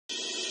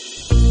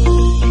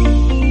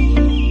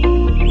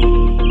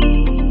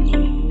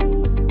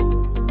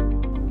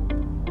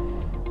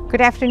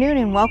Good afternoon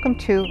and welcome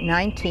to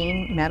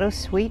 19 Meadow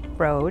Sweet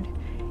Road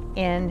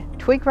in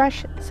Twig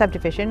Rush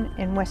subdivision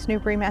in West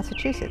Newbury,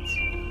 Massachusetts.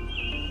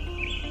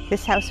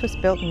 This house was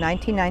built in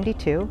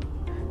 1992.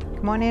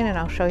 Come on in and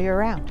I'll show you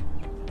around.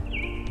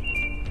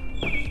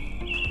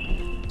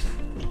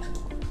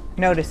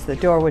 Notice the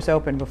door was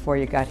open before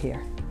you got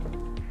here.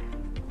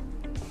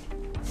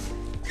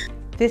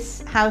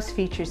 This house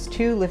features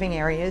two living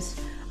areas.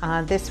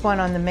 This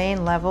one on the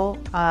main level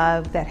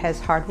that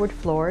has hardwood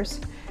floors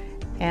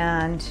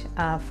and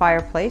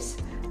fireplace.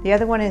 The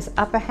other one is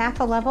up a half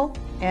a level,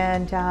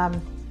 and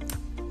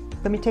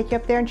let me take you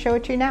up there and show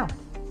it to you now.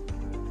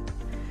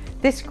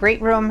 This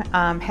great room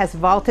has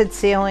vaulted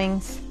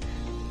ceilings,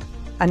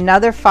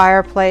 another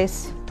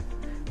fireplace,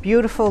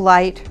 beautiful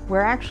light.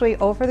 We're actually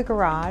over the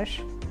garage,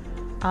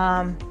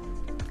 and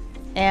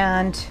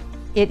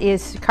it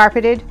is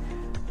carpeted.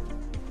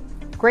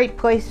 Great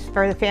place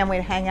for the family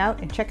to hang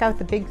out and check out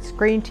the big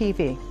screen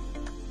TV.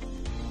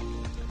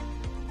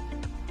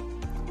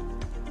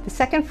 The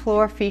second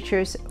floor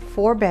features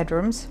 4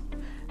 bedrooms,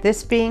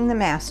 this being the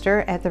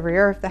master at the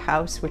rear of the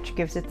house, which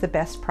gives it the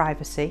best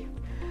privacy.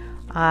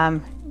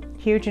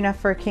 Huge enough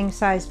for a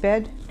king-size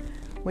bed.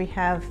 We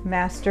have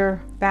master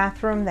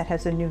bathroom that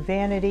has a new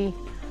vanity,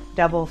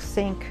 double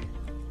sink.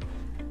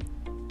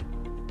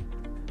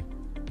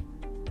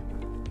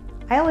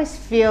 I always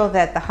feel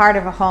that the heart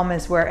of a home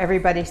is where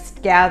everybody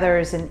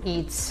gathers and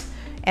eats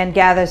and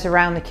gathers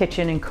around the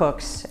kitchen and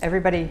cooks.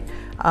 Everybody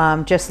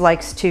just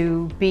likes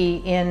to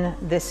be in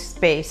this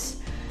space.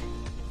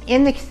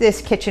 In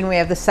this kitchen we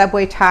have the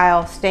subway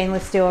tile,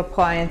 stainless steel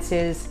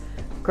appliances,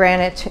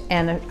 granite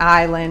and an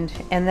island,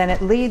 and then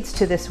it leads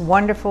to this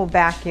wonderful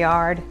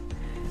backyard.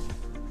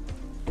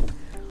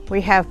 We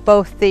have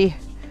both the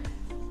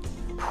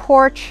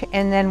porch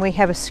and then we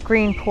have a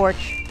screen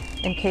porch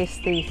in case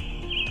the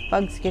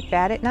bugs get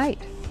bad at night.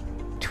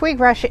 Twig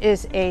Rush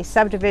is a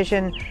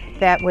subdivision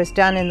that was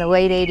done in the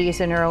late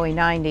 80s and early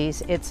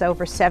 90s. It's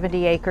over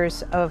 70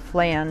 acres of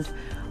land.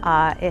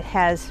 It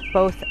has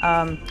both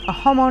a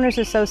homeowners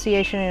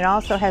association and it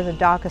also has a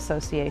dock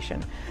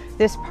association.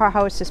 This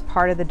house is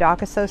part of the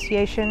dock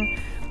association,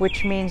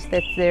 which means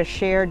that there's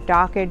shared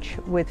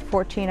dockage with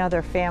 14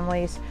 other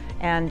families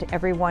and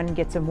everyone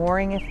gets a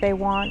mooring if they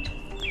want.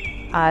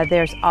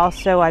 There's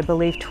also, I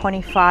believe,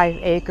 25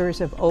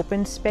 acres of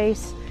open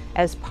space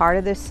as part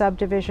of this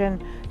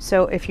subdivision.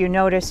 So if you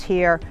notice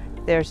here,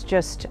 there's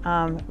just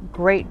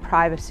great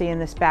privacy in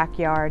this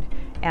backyard,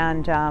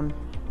 and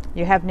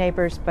you have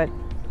neighbors, but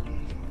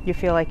you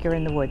feel like you're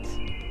in the woods.